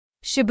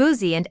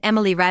Shaboozey and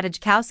Emily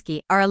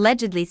Ratajkowski are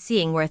allegedly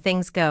seeing where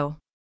things go.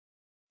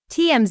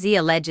 TMZ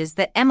alleges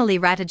that Emily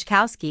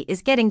Ratajkowski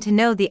is getting to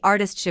know the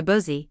artist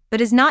Shaboozey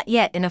but is not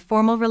yet in a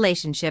formal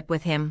relationship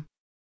with him.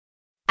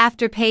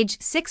 After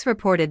Page 6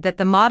 reported that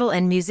the model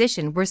and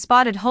musician were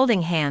spotted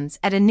holding hands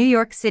at a New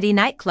York City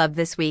nightclub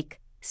this week,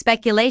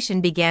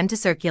 speculation began to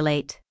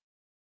circulate.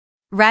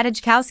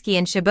 Ratajkowski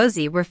and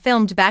Shaboozey were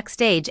filmed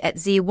backstage at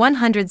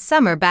Z100's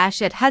Summer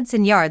Bash at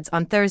Hudson Yards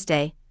on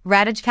Thursday.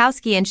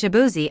 Ratajkowski and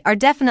Shaboozey are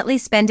definitely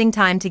spending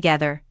time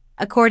together,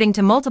 according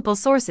to multiple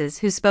sources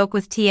who spoke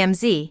with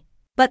TMZ,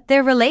 but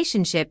their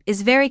relationship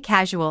is very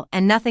casual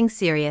and nothing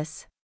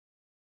serious.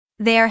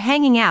 They are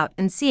hanging out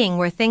and seeing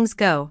where things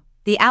go,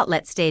 the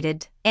outlet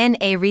stated. In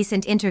a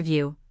recent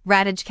interview,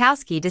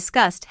 Ratajkowski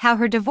discussed how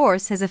her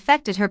divorce has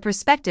affected her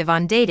perspective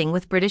on dating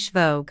with British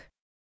Vogue.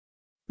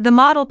 The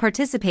model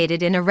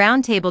participated in a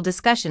roundtable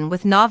discussion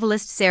with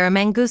novelist Sarah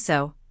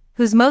Manguso,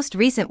 whose most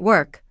recent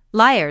work,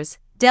 Liars,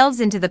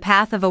 delves into the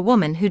path of a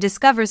woman who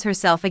discovers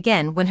herself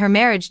again when her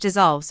marriage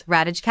dissolves.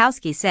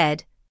 Ratajkowski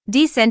said,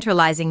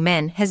 "Decentralizing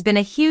men has been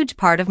a huge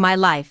part of my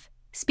life,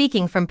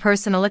 speaking from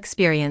personal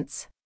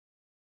experience.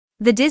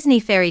 The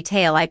Disney fairy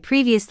tale I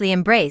previously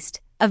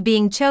embraced, of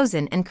being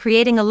chosen and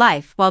creating a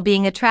life while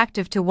being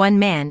attractive to one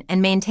man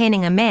and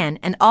maintaining a man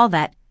and all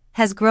that,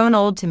 has grown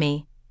old to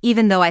me,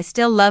 even though I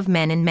still love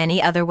men in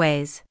many other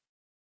ways.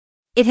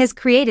 It has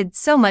created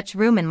so much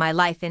room in my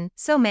life in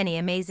so many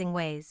amazing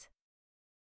ways."